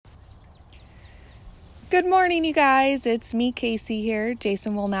Good morning, you guys. It's me, Casey, here.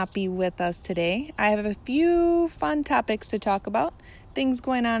 Jason will not be with us today. I have a few fun topics to talk about. Things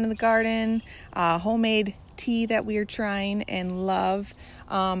going on in the garden, homemade tea that we are trying and love,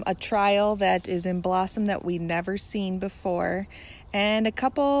 a trial that is in blossom that we've never seen before, and a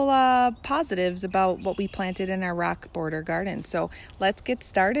couple positives about what we planted in our rock border garden. So let's get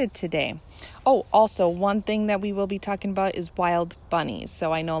started today. Oh, also, one thing that we will be talking about is wild bunnies.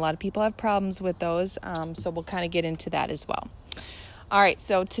 So I know a lot of people have problems with those, so we'll kind of get into that as well. All right,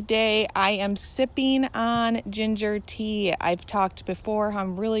 so today I am sipping on ginger tea. I've talked before how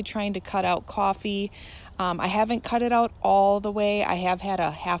I'm really trying to cut out coffee. I haven't cut it out all the way. I have had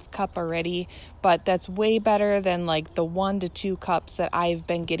a half cup already, but that's way better than like the 1 to 2 cups that I've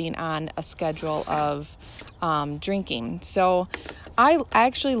been getting on a schedule of drinking. So I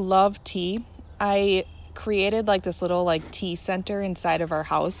actually love tea. I created like this little like tea center inside of our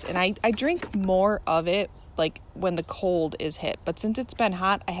house, and I drink more of it like when the cold is hit. But since it's been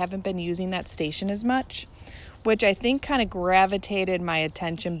hot, I haven't been using that station as much, which I think kind of gravitated my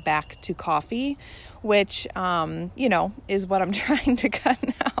attention back to coffee, which, is what I'm trying to cut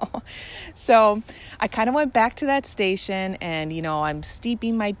now. So I kind of went back to that station and, I'm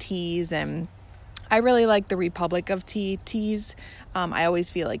steeping my teas, and I really like the Republic of teas. I always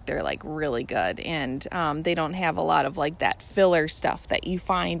feel like they're like really good, and they don't have a lot of like that filler stuff that you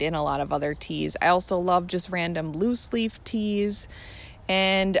find in a lot of other teas. I also love just random loose leaf teas.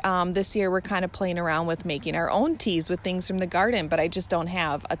 And this year we're kind of playing around with making our own teas with things from the garden, but I just don't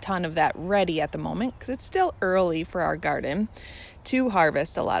have a ton of that ready at the moment because it's still early for our garden to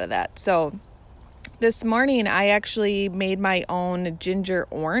harvest a lot of that. So this morning I actually made my own ginger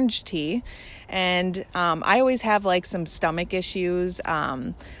orange tea, and I always have like some stomach issues.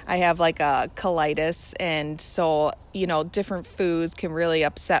 I have like a colitis, and so different foods can really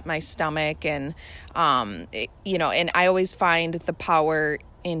upset my stomach, and and I always find the power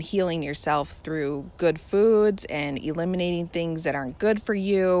in healing yourself through good foods and eliminating things that aren't good for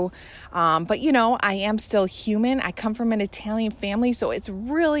you. But I am still human. I come from an Italian family, so it's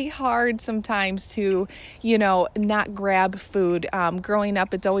really hard sometimes to, not grab food. Growing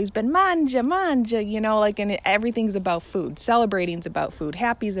up, it's always been manja, and everything's about food. Celebrating's about food.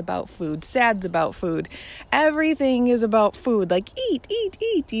 Happy's about food. Sad's about food. Everything is about food. Like eat.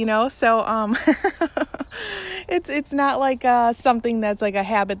 So, it's not like something that's like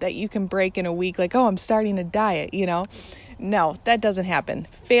a habit that you can break in a week, like, oh, I'm starting a diet, No, that doesn't happen.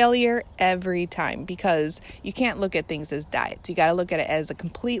 Failure every time, because you can't look at things as diets. You got to look at it as a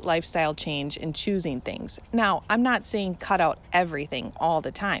complete lifestyle change in choosing things. Now, I'm not saying cut out everything all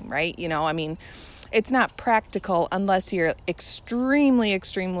the time, right? It's not practical unless you're extremely,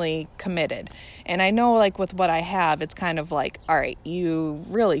 extremely committed. And I know like with what I have, it's kind of like, all right, you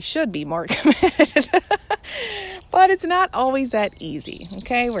really should be more committed. But it's not always that easy,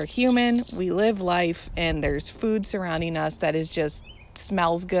 okay? We're human, we live life, and there's food surrounding us that is just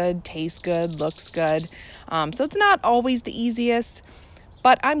smells good, tastes good, looks good. So it's not always the easiest,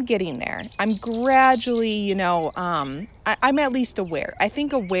 but I'm getting there. I'm gradually, I'm at least aware. I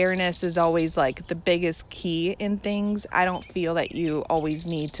think awareness is always like the biggest key in things. I don't feel that you always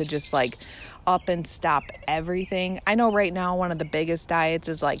need to just like up and stop everything. I know right now one of the biggest diets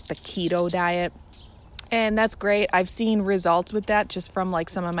is like the keto diet. And that's great. I've seen results with that just from like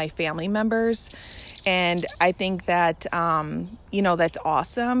some of my family members. And I think that, that's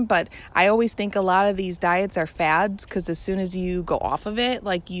awesome. But I always think a lot of these diets are fads, because as soon as you go off of it,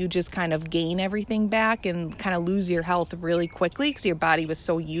 like you just kind of gain everything back and kind of lose your health really quickly because your body was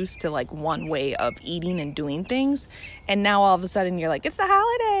so used to like one way of eating and doing things. And now all of a sudden you're like, it's the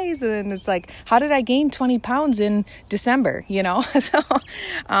holidays. And then it's like, how did I gain 20 pounds in December? So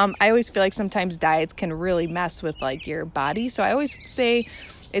I always feel like sometimes diets can really mess with like your body. So I always say,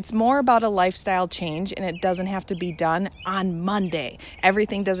 it's more about a lifestyle change, and it doesn't have to be done on Monday.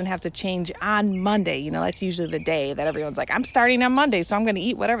 Everything doesn't have to change on Monday. That's usually the day that everyone's like, I'm starting on Monday, so I'm going to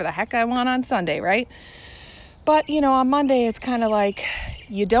eat whatever the heck I want on Sunday, right? But, on Monday, it's kind of like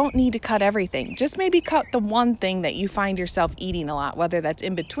you don't need to cut everything. Just maybe cut the one thing that you find yourself eating a lot, whether that's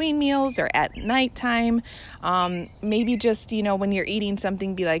in between meals or at nighttime. Maybe just, when you're eating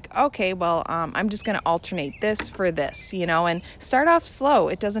something, be like, okay, well, I'm just going to alternate this for this, and start off slow.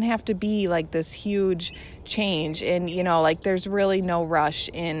 It doesn't have to be like this huge change. And, there's really no rush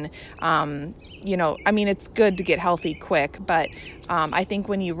in, it's good to get healthy quick, but I think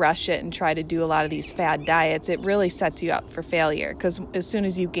when you rush it and try to do a lot of these fad diets, it really sets you up for failure, because as soon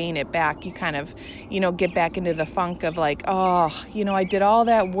as you gain it back, you kind of, get back into the funk of like, oh, I did all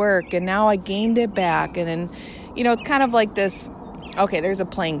that work and now I gained it back. And then, it's kind of like this, okay, there's a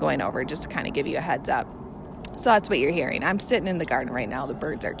plane going over, just to kind of give you a heads up. So that's what you're hearing. I'm sitting in the garden right now. The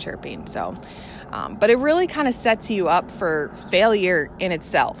birds are chirping. So, but it really kind of sets you up for failure in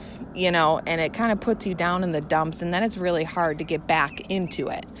itself, and it kind of puts you down in the dumps. And then it's really hard to get back into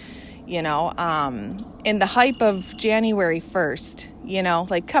it, in the hype of January 1st,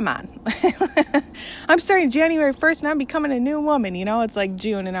 like, come on. I'm starting January 1st and I'm becoming a new woman, it's like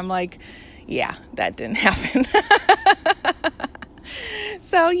June. And I'm like, yeah, that didn't happen.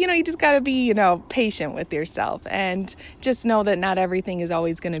 So, you just got to be, patient with yourself and just know that not everything is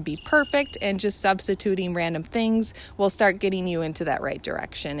always going to be perfect, and just substituting random things will start getting you into that right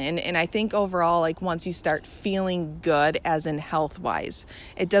direction. And I think overall, like, once you start feeling good, as in health wise,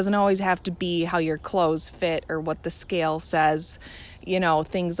 it doesn't always have to be how your clothes fit or what the scale says,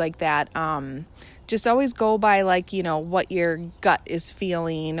 things like that. Just always go by, like, what your gut is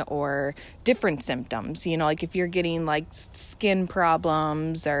feeling, or different symptoms, like if you're getting like skin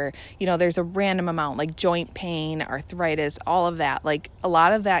problems, or, there's a random amount like joint pain, arthritis, all of that. Like, a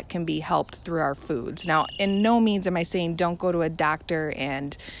lot of that can be helped through our foods. Now, in no means am I saying don't go to a doctor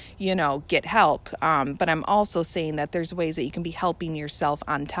and, get help. But I'm also saying that there's ways that you can be helping yourself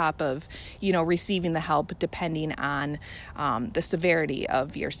on top of, receiving the help depending on the severity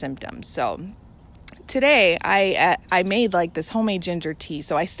of your symptoms. So today I made like this homemade ginger tea.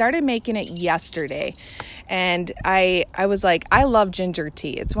 So I started making it yesterday, and I was like, I love ginger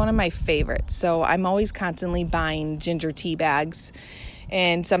tea. It's one of my favorites. So I'm always constantly buying ginger tea bags,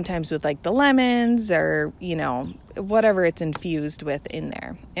 and sometimes with like the lemons or, whatever it's infused with in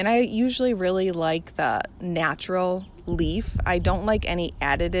there. And I usually really like the natural leaf. I don't like any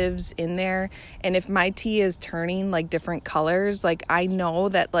additives in there. And if my tea is turning like different colors, like, I know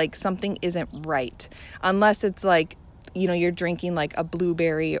that like something isn't right, unless it's like, you're drinking like a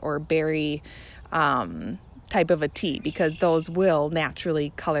blueberry or berry type of a tea, because those will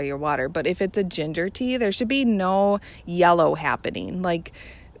naturally color your water. But if it's a ginger tea, there should be no yellow happening. Like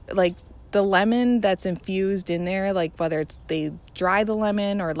the lemon that's infused in there, like whether it's they dry the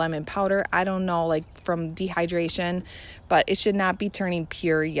lemon or lemon powder, I don't know, like from dehydration, but it should not be turning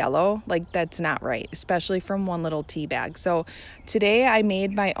pure yellow. Like, that's not right, especially from one little tea bag. So today I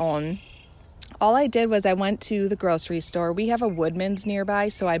made my own. All I did was I went to the grocery store. We have a Woodman's nearby,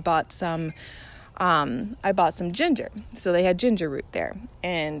 so I bought some ginger. So they had ginger root there,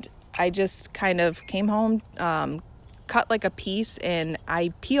 and I just kind of came home, cut like a piece, and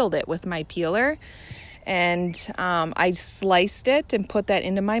I peeled it with my peeler, and I sliced it and put that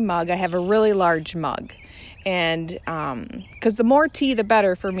into my mug. I have a really large mug, and because the more tea the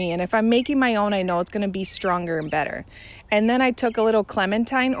better for me, and if I'm making my own, I know it's going to be stronger and better. And then I took a little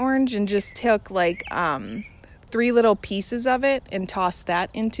clementine orange and just took like 3 little pieces of it and tossed that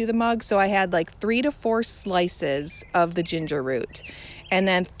into the mug. So I had like 3 to 4 slices of the ginger root, and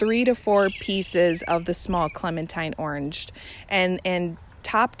then 3 to 4 pieces of the small clementine orange, and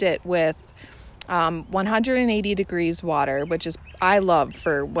topped it with 180 degrees water, which is I love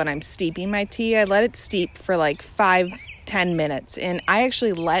for when I'm steeping my tea. I let it steep for like 5-10 minutes, and I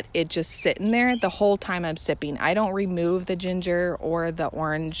actually let it just sit in there the whole time I'm sipping. I don't remove the ginger or the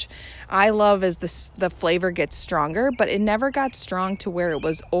orange. I love as the flavor gets stronger, but it never got strong to where it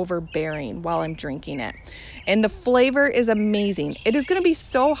was overbearing while I'm drinking it. And the flavor is amazing. It is going to be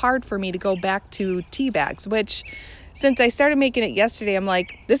so hard for me to go back to tea bags, which, since I started making it yesterday, I'm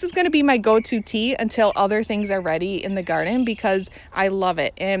like, this is going to be my go-to tea until other things are ready in the garden, because I love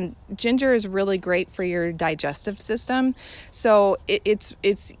it. And ginger is really great for your digestive system. So it's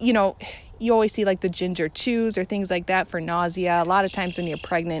you always see like the ginger chews or things like that for nausea. A lot of times when you're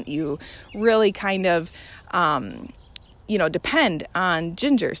pregnant, you really kind of depend on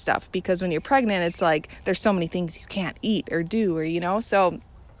ginger stuff, because when you're pregnant, it's like there's so many things you can't eat or do, or so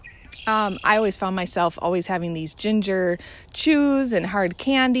I always found myself always having these ginger chews and hard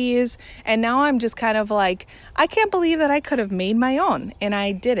candies. And now I'm just kind of like, I can't believe that I could have made my own and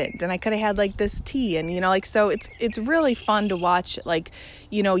I didn't. And I could have had like this tea and, so it's really fun to watch, like,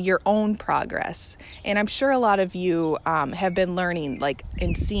 your own progress. And I'm sure a lot of you have been learning, like,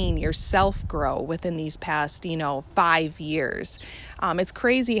 and seeing yourself grow within these past, 5 years. It's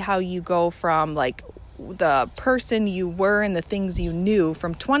crazy how you go from like the person you were and the things you knew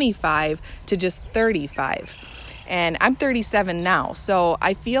from 25 to just 35. And I'm 37 now. So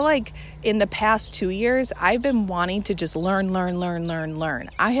I feel like in the past 2 years, I've been wanting to just learn.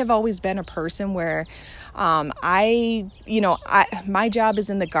 I have always been a person where my job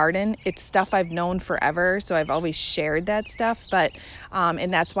is in the garden. It's stuff I've known forever. So I've always shared that stuff, but,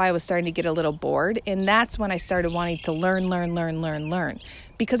 and that's why I was starting to get a little bored. And that's when I started wanting to learn,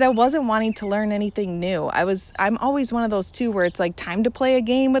 because I wasn't wanting to learn anything new. I'm always one of those too, where it's like time to play a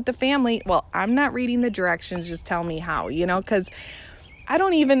game with the family. Well, I'm not reading the directions, just tell me how, because I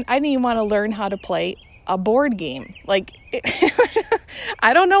didn't even want to learn how to play a board game. Like,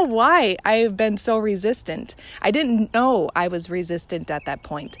 I don't know why I've been so resistant. I didn't know I was resistant at that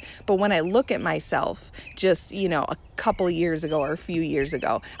point. But when I look at myself just, a couple of years ago or a few years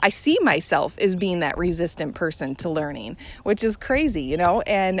ago, I see myself as being that resistant person to learning, which is crazy,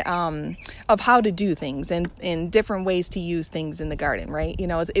 and of how to do things and in different ways to use things in the garden, right?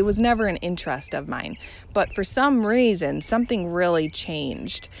 It was never an interest of mine. But for some reason, something really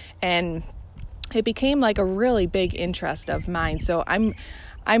changed. And it became like a really big interest of mine. So I'm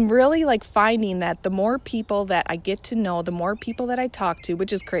really like finding that the more people that I get to know, the more people that I talk to,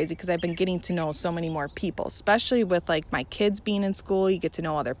 which is crazy because I've been getting to know so many more people, especially with like my kids being in school, you get to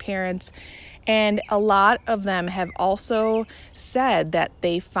know other parents. And a lot of them have also said that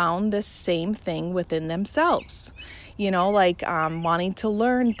they found the same thing within themselves. Wanting to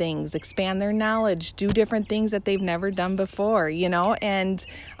learn things, expand their knowledge, do different things that they've never done before, and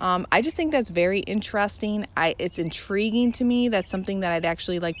I just think that's very interesting. It's intriguing to me. That's something that I'd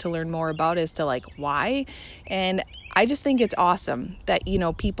actually like to learn more about, as to like why. And I just think it's awesome that,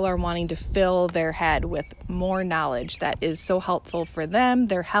 people are wanting to fill their head with more knowledge that is so helpful for them,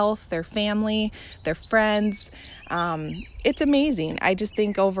 their health, their family, their friends. It's amazing. I just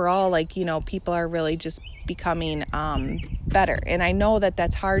think overall, people are really just becoming better. And I know that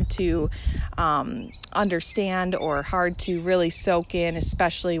that's hard to understand or hard to really soak in,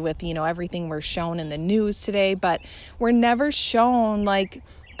 especially with, everything we're shown in the news today. But we're never shown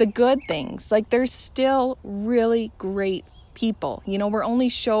the good things. There's still really great people. We're only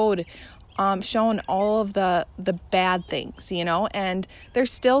shown all of the bad things, and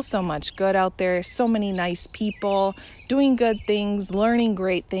there's still so much good out there, so many nice people doing good things, learning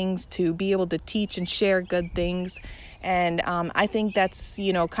great things to be able to teach and share good things. And I think that's,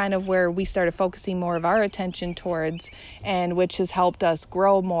 kind of where we started focusing more of our attention towards, and which has helped us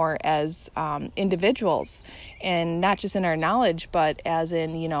grow more as individuals, and not just in our knowledge, but as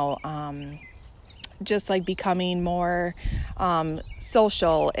in, just becoming more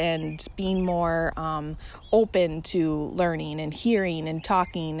social and being more open to learning and hearing and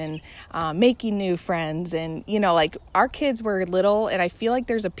talking and making new friends. And, our kids were little, and I feel like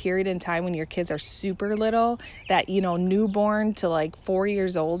there's a period in time when your kids are super little that, newborn to 4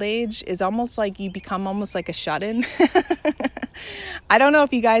 years old age is almost like you become almost like a shut-in. I don't know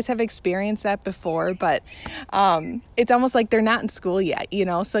if you guys have experienced that before, but it's almost like they're not in school yet,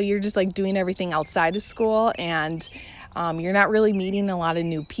 so you're just doing everything outside of school, and you're not really meeting a lot of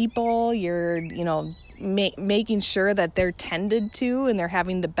new people. You're, making sure that they're tended to and they're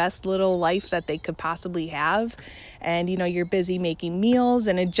having the best little life that they could possibly have. And, you're busy making meals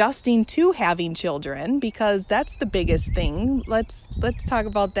and adjusting to having children, because that's the biggest thing. Let's talk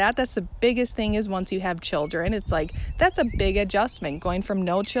about that. That's the biggest thing, is once you have children, it's that's a big adjustment, going from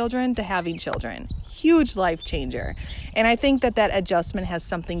no children to having children. Huge life changer. And I think that adjustment has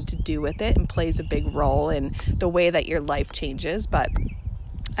something to do with it and plays a big role in the way that your life changes. But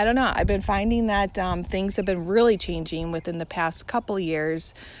I don't know. I've been finding that things have been really changing within the past couple of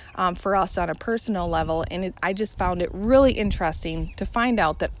years for us on a personal level. And I just found it really interesting to find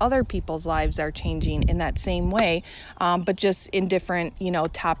out that other people's lives are changing in that same way, but just in different,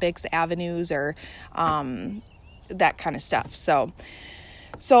 topics, avenues, or that kind of stuff.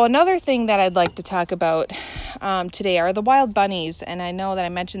 So another thing that I'd like to talk about today are the wild bunnies. And I know that I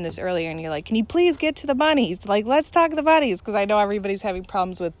mentioned this earlier, and you're like, can you please get to the bunnies? Let's talk the bunnies, because I know everybody's having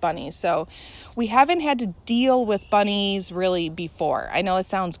problems with bunnies. So we haven't had to deal with bunnies really before. I know it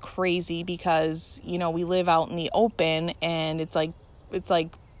sounds crazy because, we live out in the open, and it's like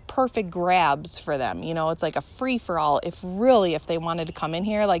perfect grabs for them. It's like a free for all. If they wanted to come in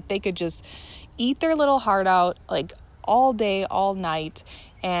here, they could just eat their little heart out, all day, all night,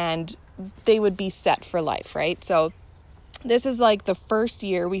 and they would be set for life, right? So this is the first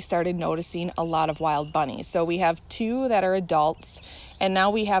year we started noticing a lot of wild bunnies. So we have 2 that are adults, and now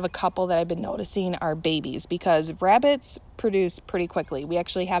we have a couple that I've been noticing are babies, because rabbits produce pretty quickly. We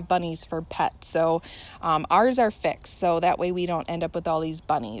actually have bunnies for pets. So ours are fixed, so that way we don't end up with all these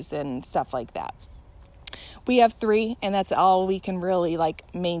bunnies and stuff like that. We have 3, and that's all we can really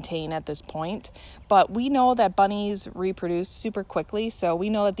maintain at this point. But we know that bunnies reproduce super quickly. So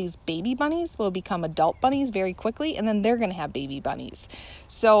we know that these baby bunnies will become adult bunnies very quickly, and then they're going to have baby bunnies.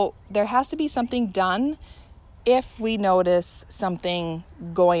 So there has to be something done if we notice something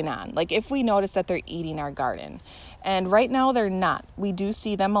going on, like if we notice that they're eating our garden. And right now they're not. We do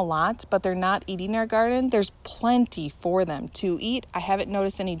see them a lot, but they're not eating our garden. There's plenty for them to eat. I haven't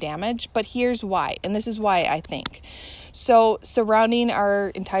noticed any damage, but here's why. And this is why I think. So surrounding our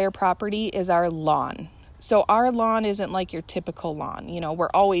entire property is our lawn. So our lawn isn't like your typical lawn. You know,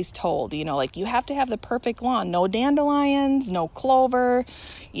 we're always told, you know, like you have to have the perfect lawn. No dandelions, no clover,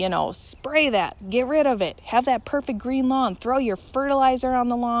 you know, spray that, get rid of it. Have that perfect green lawn. Throw your fertilizer on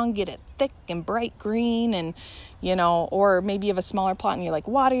the lawn, get it thick and bright green, and, you know, or maybe you have a smaller plot and you're like,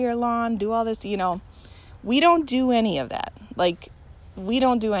 water your lawn, do all this, you know. We don't do any of that. Like, we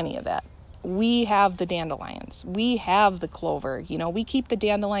don't do any of that. We have the dandelions. We have the clover. You know, we keep the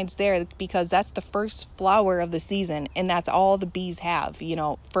dandelions there because that's the first flower of the season, and that's all the bees have, you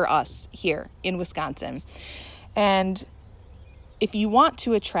know, for us here in Wisconsin. And if you want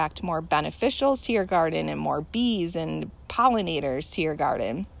to attract more beneficials to your garden and more bees and pollinators to your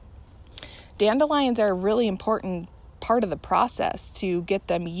garden, dandelions are a really important part of the process to get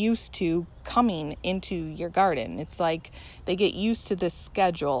them used to coming into your garden. It's like they get used to this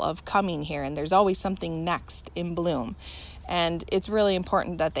schedule of coming here, and there's always something next in bloom. And it's really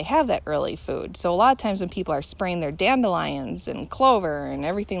important that they have that early food. So a lot of times when people are spraying their dandelions and clover and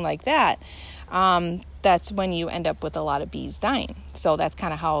everything like that, that's when you end up with a lot of bees dying. So that's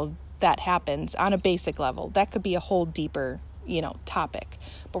kind of how that happens on a basic level. That could be a whole deeper, you know, topic,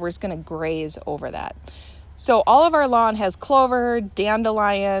 but we're just going to graze over that. So all of our lawn has clover,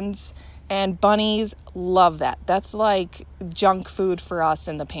 dandelions, and bunnies love that. That's like junk food for us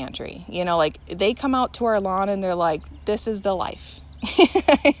in the pantry. You know, like they come out to our lawn and they're like, this is the life.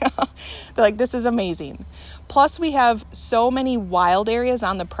 They're like, this is amazing. Plus we have so many wild areas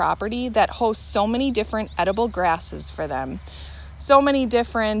on the property that host so many different edible grasses for them. So many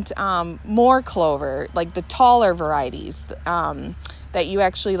different, more clover, like the taller varieties, that you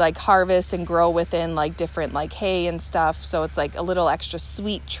actually like harvest and grow within like different like hay and stuff. So it's like a little extra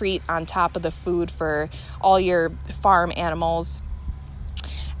sweet treat on top of the food for all your farm animals.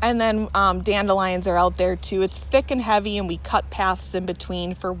 And then dandelions are out there too. It's thick and heavy, and we cut paths in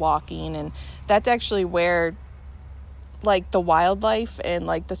between for walking. And that's actually where like the wildlife and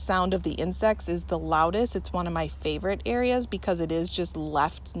like the sound of the insects is the loudest. It's one of my favorite areas because it is just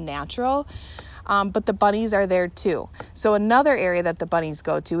left natural. But the bunnies are there too. So another area that the bunnies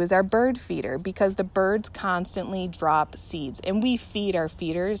go to is our bird feeder, because the birds constantly drop seeds, and we feed our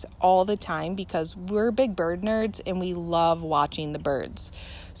feeders all the time because we're big bird nerds and we love watching the birds.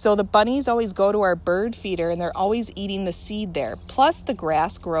 So the bunnies always go to our bird feeder and they're always eating the seed there. Plus the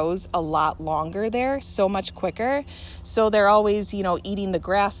grass grows a lot longer there, so much quicker. So they're always, you know, eating the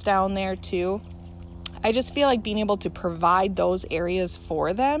grass down there too. I just feel like being able to provide those areas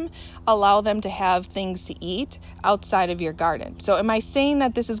for them, allow them to have things to eat outside of your garden. So am I saying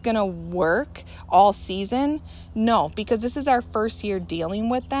that this is going to work all season? No, because this is our first year dealing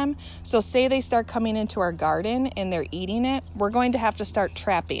with them. So say they start coming into our garden and they're eating it, we're going to have to start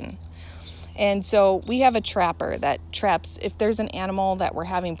trapping. And so we have a trapper that traps. If there's an animal that we're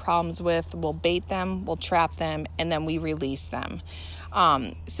having problems with, we'll bait them, we'll trap them, and then we release them.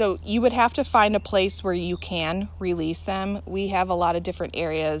 So you would have to find a place where you can release them. We have a lot of different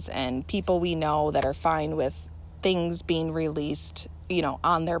areas and people we know that are fine with things being released, you know,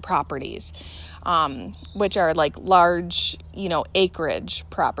 on their properties, which are like large, you know, acreage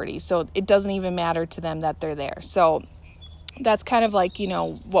properties. So it doesn't even matter to them that they're there. So that's kind of like, you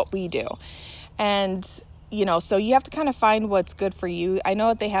know, what we do. And you know, so you have to kind of find what's good for you. I know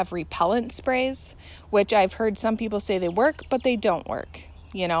that they have repellent sprays, which I've heard some people say they work, but they don't work,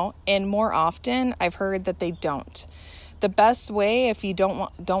 you know, and more often I've heard that they don't. The best way, if you don't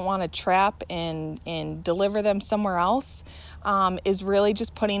want to trap and deliver them somewhere else, is really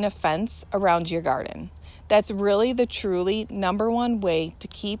just putting a fence around your garden. That's really the truly number one way to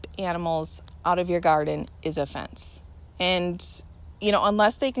keep animals out of your garden is a fence. And you know,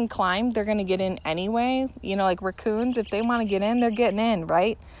 unless they can climb, they're going to get in anyway. You know, like raccoons, if they want to get in, they're getting in,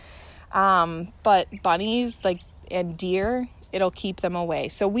 right? But bunnies, like, and deer, it'll keep them away.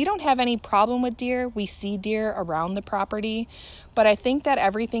 So we don't have any problem with deer. We see deer around the property, but I think that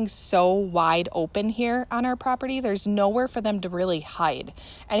everything's so wide open here on our property. There's nowhere for them to really hide.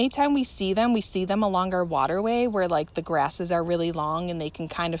 Anytime we see them along our waterway where like the grasses are really long and they can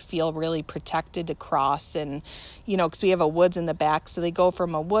kind of feel really protected to cross. And, you know, because we have a woods in the back. So they go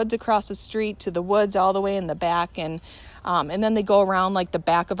from a woods across the street to the woods all the way in the back. And then they go around like the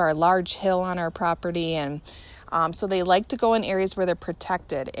back of our large hill on our property. And so they like to go in areas where they're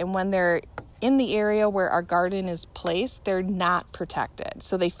protected. And when they're in the area where our garden is placed, they're not protected.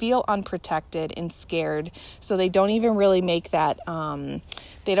 So they feel unprotected and scared. So they don't even really make that,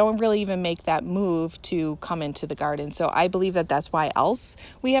 move to come into the garden. So I believe that that's why else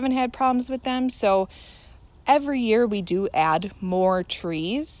we haven't had problems with them. So every year we do add more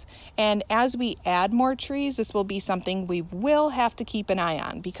trees, and as we add more trees, this will be something we will have to keep an eye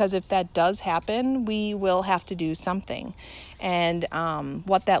on, because if that does happen, we will have to do something. And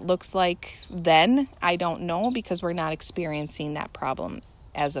what that looks like then, I don't know, because we're not experiencing that problem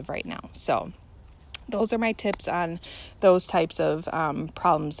as of right now. So those are my tips on those types of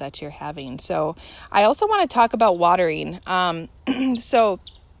problems that you're having. So I also want to talk about watering. So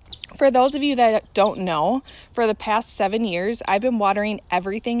for those of you that don't know, for the past 7 years, I've been watering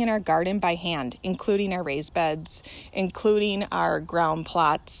everything in our garden by hand, including our raised beds, including our ground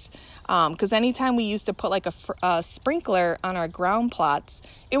plots. Because anytime we used to put like a sprinkler on our ground plots,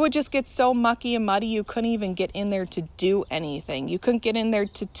 it would just get so mucky and muddy, you couldn't even get in there to do anything. You couldn't get in there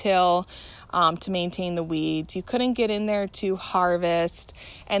to till, to maintain the weeds. You couldn't get in there to harvest.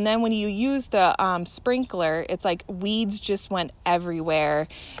 And then when you use the sprinkler, it's like weeds just went everywhere.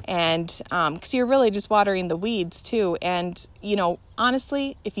 And because you're really just watering the weeds too. And,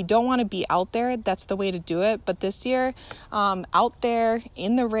 honestly, if you don't want to be out there, that's the way to do it. But this year, out there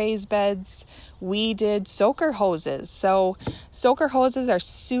in the raised beds, we did soaker hoses. So soaker hoses are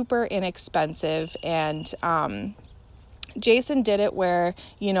super inexpensive, and Jason did it where,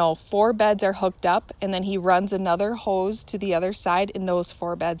 4 beds are hooked up, and then he runs another hose to the other side, and those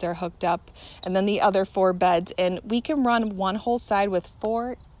 4 beds are hooked up, and then the other 4 beds, and we can run one whole side with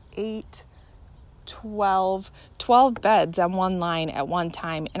 4, 8, 12 beds on one line at one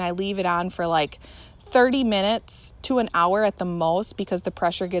time, and I leave it on for like 30 minutes to an hour at the most, because the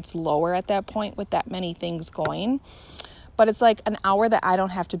pressure gets lower at that point with that many things going. But it's like an hour that I don't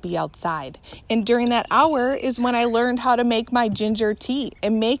have to be outside. And during that hour is when I learned how to make my ginger tea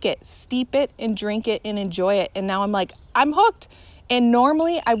and make it, steep it and drink it and enjoy it. And now I'm like, I'm hooked. And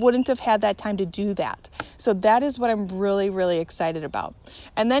normally I wouldn't have had that time to do that. So that is what I'm really, really excited about.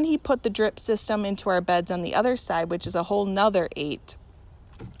 And then he put the drip system into our beds on the other side, which is a whole nother 8.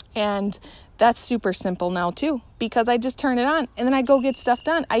 And that's super simple now too, because I just turn it on and then I go get stuff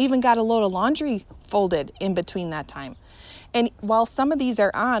done. I even got a load of laundry folded in between that time. And while some of these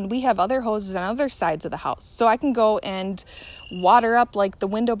are on, we have other hoses on other sides of the house. So I can go and water up like the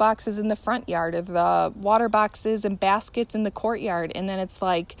window boxes in the front yard, or the water boxes and baskets in the courtyard. And then it's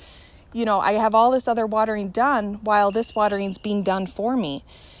like, I have all this other watering done while this watering's being done for me.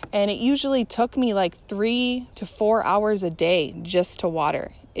 And it usually took me like 3 to 4 hours a day just to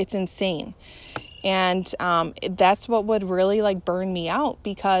water. It's insane. And that's what would really like burn me out,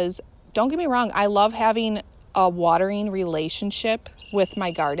 because don't get me wrong, I love having a watering relationship with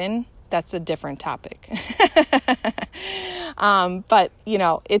my garden. That's a different topic. But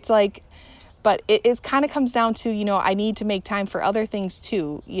it's like, but it kind of comes down to, I need to make time for other things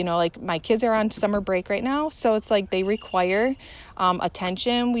too. Like my kids are on summer break right now. So it's like they require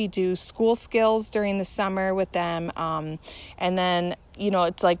attention. We do school skills during the summer with them. And then,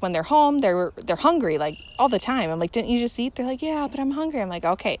 it's like when they're home, they're hungry like all the time. I'm like, didn't you just eat? They're like, yeah, but I'm hungry. I'm like,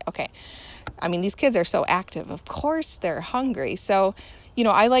 okay. I mean, these kids are so active. Of course they're hungry. So,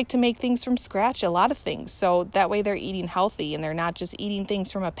 I like to make things from scratch, a lot of things. So that way they're eating healthy and they're not just eating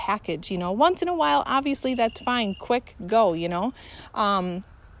things from a package, once in a while, obviously that's fine. Quick go,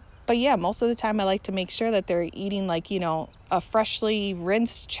 But yeah, most of the time I like to make sure that they're eating like, a freshly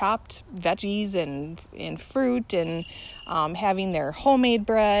rinsed, chopped veggies and fruit, and having their homemade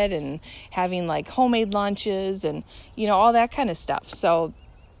bread and having like homemade lunches and, all that kind of stuff. So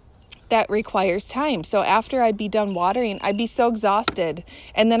that requires time. So after I'd be done watering, I'd be so exhausted.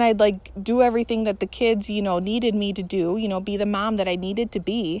 And then I'd like do everything that the kids, needed me to do, be the mom that I needed to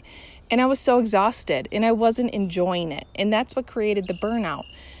be. And I was so exhausted and I wasn't enjoying it. And that's what created the burnout.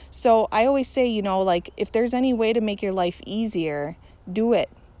 So I always say, like if there's any way to make your life easier, do it.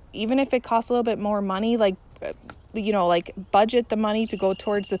 Even if it costs a little bit more money, like, like budget the money to go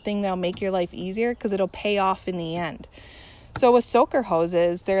towards the thing that'll make your life easier, because it'll pay off in the end. So with soaker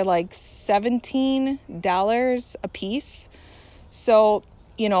hoses, they're like $17 a piece. So,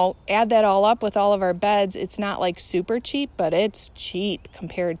 add that all up with all of our beds. It's not like super cheap, but it's cheap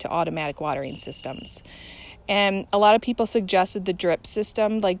compared to automatic watering systems. And a lot of people suggested the drip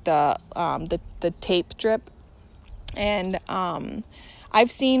system, like the tape drip. And I've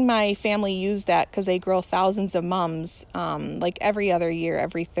seen my family use that because they grow thousands of mums, like every other year,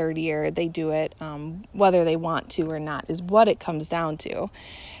 every third year, they do it, whether they want to or not is what it comes down to.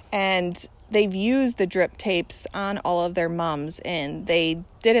 And they've used the drip tapes on all of their mums and they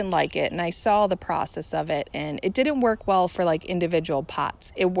didn't like it. And I saw the process of it and it didn't work well for like individual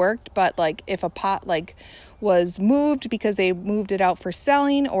pots. It worked, but like if a pot like was moved because they moved it out for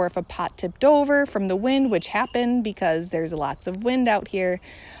selling, or if a pot tipped over from the wind, which happened because there's lots of wind out here,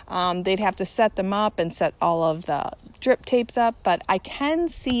 they'd have to set them up and set all of the drip tapes up. But I can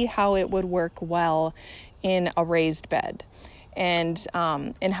see how it would work well in a raised bed, and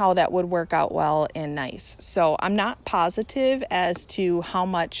how that would work out well and nice. So I'm not positive as to how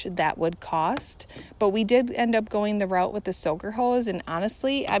much that would cost, but we did end up going the route with the soaker hose. And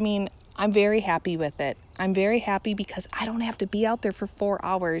honestly, I mean, I'm very happy with it. I'm very happy because I don't have to be out there for 4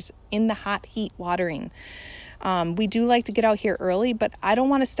 hours in the hot heat watering. We do like to get out here early, but I don't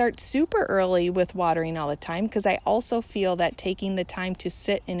want to start super early with watering all the time, because I also feel that taking the time to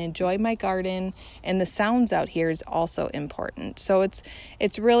sit and enjoy my garden and the sounds out here is also important. So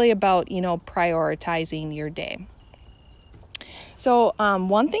it's really about, prioritizing your day. So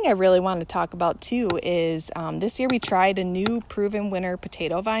one thing I really want to talk about too is this year we tried a new proven winner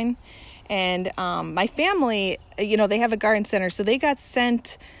potato vine, and my family, they have a garden center, so they got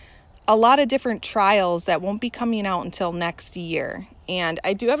sent a lot of different trials that won't be coming out until next year. And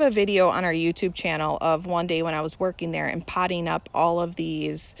I do have a video on our YouTube channel of one day when I was working there and potting up all of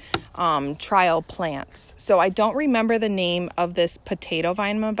these trial plants. So I don't remember the name of this potato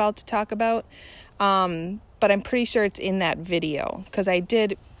vine I'm about to talk about, but I'm pretty sure it's in that video, because I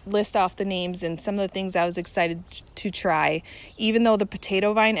did list off the names and some of the things I was excited to try, even though the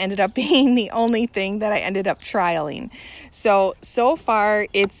potato vine ended up being the only thing that I ended up trialing. So far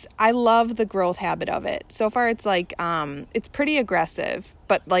I love the growth habit of it. So far it's like, it's pretty aggressive,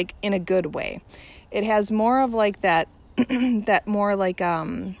 but like in a good way. It has more of like that, that more like,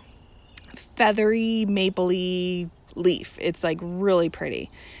 feathery, mapley leaf. It's like really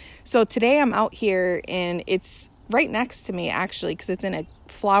pretty. So today I'm out here and it's right next to me actually, because it's in a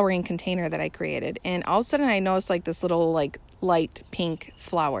flowering container that I created, and all of a sudden I noticed like this little like light pink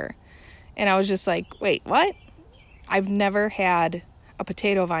flower, and I was just like, wait, what? I've never had a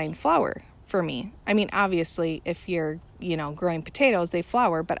potato vine flower for me. I mean, obviously if you're growing potatoes, they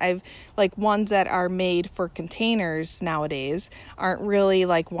flower, but I've like ones that are made for containers nowadays aren't really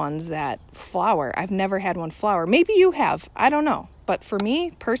like ones that flower. I've never had one flower. Maybe you have, I don't know, but for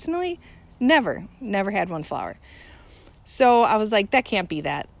me personally, never had one flower. So I was like, that can't be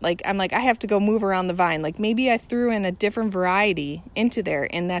that. Like, I'm like, I have to go move around the vine. Like maybe I threw in a different variety into there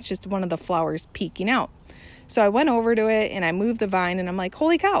and that's just one of the flowers peeking out. So I went over to it and I moved the vine and I'm like,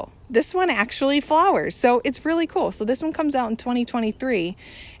 holy cow, this one actually flowers. So it's really cool. So this one comes out in 2023,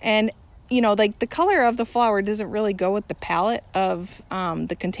 and like the color of the flower doesn't really go with the palette of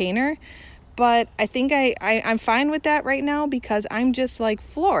the container. But I think I'm fine with that right now, because I'm just like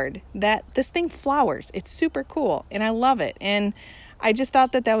floored that this thing flowers. It's super cool and I love it. And I just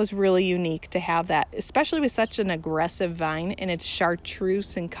thought that was really unique to have that, especially with such an aggressive vine, and it's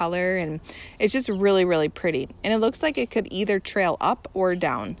chartreuse in color, and it's just really, really pretty. And it looks like it could either trail up or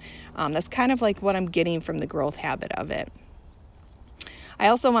down. That's kind of like what I'm getting from the growth habit of it. I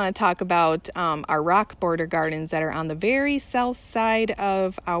also want to talk about our rock border gardens that are on the very south side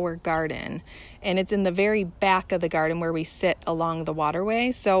of our garden. And it's in the very back of the garden where we sit along the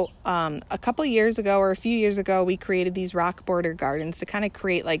waterway. So a couple of years ago, or a few years ago, we created these rock border gardens to kind of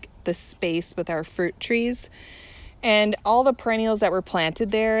create like the space with our fruit trees. And all the perennials that were planted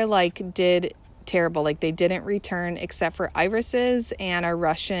there like did terrible. Like they didn't return except for irises and our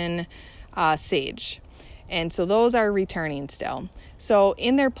Russian sage. And so those are returning still. So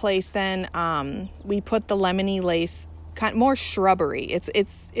in their place then, we put the lemony lace, kind of more shrubbery.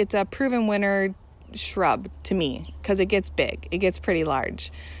 It's a proven winner shrub to me, because it gets big. It gets pretty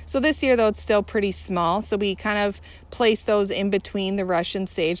large. So this year though, it's still pretty small. So we kind of place those in between the Russian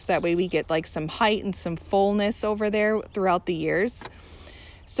sage. So that way we get like some height and some fullness over there throughout the years.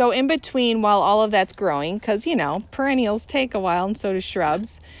 So in between, while all of that's growing, because, perennials take a while and so do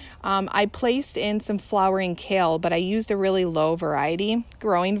shrubs, I placed in some flowering kale, but I used a really low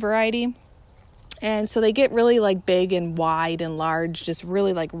growing variety. And so they get really like big and wide and large, just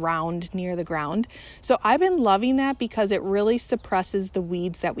really like round near the ground. So I've been loving that because it really suppresses the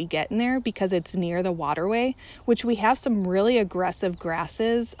weeds that we get in there, because it's near the waterway, which we have some really aggressive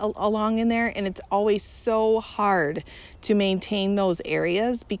grasses along in there. And it's always so hard to maintain those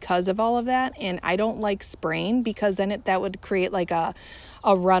areas because of all of that. And I don't like spraying, because then that would create like a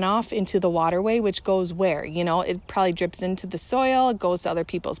runoff into the waterway, which goes where? It probably drips into the soil, it goes to other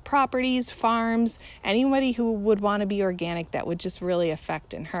people's properties, farms, anybody who would want to be organic, that would just really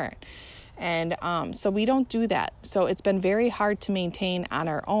affect and hurt. And so we don't do that. So it's been very hard to maintain on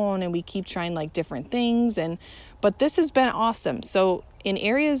our own, and we keep trying like different things. But this has been awesome. So in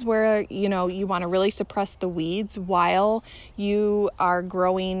areas where, you want to really suppress the weeds while you are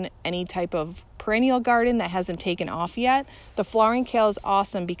growing any type of perennial garden that hasn't taken off yet, the flowering kale is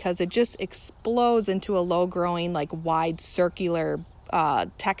awesome because it just explodes into a low growing, like wide circular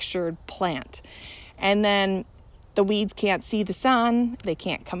textured plant. And then the weeds can't see the sun, they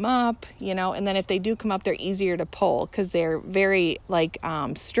can't come up, and then if they do come up, they're easier to pull because they're very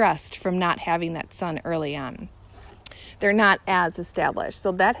stressed from not having that sun early on. They're not as established.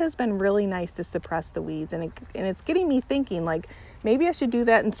 So that has been really nice to suppress the weeds. And it's getting me thinking, like, maybe I should do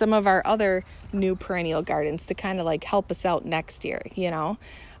that in some of our other new perennial gardens to kind of like help us out next year,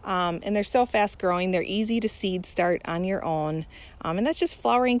 And they're so fast growing. They're easy to seed start on your own. And that's just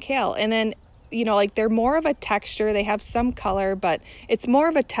flowering kale. And then they're more of a texture. They have some color, but it's more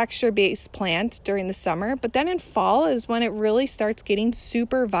of a texture-based plant during the summer. But then in fall is when it really starts getting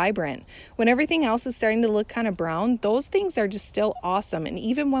super vibrant. When everything else is starting to look kind of brown, those things are just still awesome. And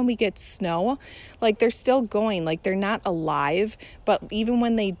even when we get snow, they're still going. They're not alive, but even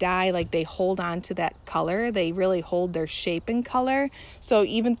when they die, they hold on to that color. They really hold their shape and color. So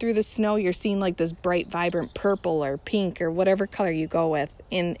even through the snow, you're seeing this bright, vibrant purple or pink or whatever color you go with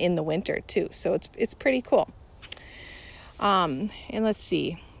in the winter too. So it's pretty cool. And let's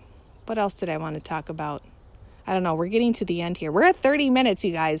see, what else did I want to talk about? I don't know. We're getting to the end here. We're at 30 minutes,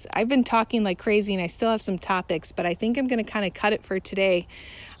 you guys. I've been talking like crazy and I still have some topics, but I think I'm going to kind of cut it for today.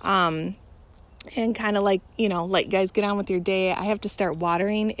 And kind of let you guys get on with your day. I have to start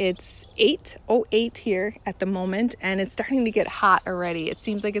watering. It's 8:08 here at the moment, and it's starting to get hot already. It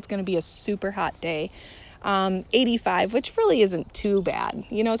seems like it's going to be a super hot day. 85, which really isn't too bad.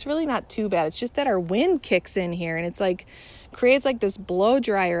 It's really not too bad. It's just that our wind kicks in here, and it's creates this blow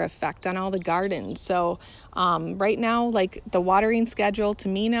dryer effect on all the gardens. So right now, the watering schedule to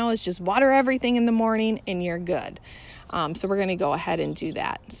me now is just water everything in the morning and you're good. So we're going to go ahead and do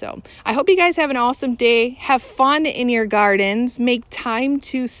that. So I hope you guys have an awesome day. Have fun in your gardens. Make time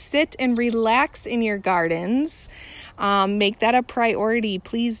to sit and relax in your gardens. Make that a priority.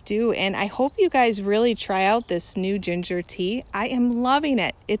 Please do. And I hope you guys really try out this new ginger tea. I am loving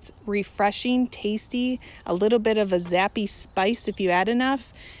it. It's refreshing, tasty, a little bit of a zappy spice if you add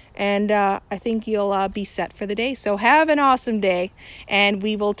enough. And I think you'll be set for the day. So have an awesome day. And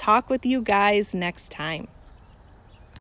we will talk with you guys next time.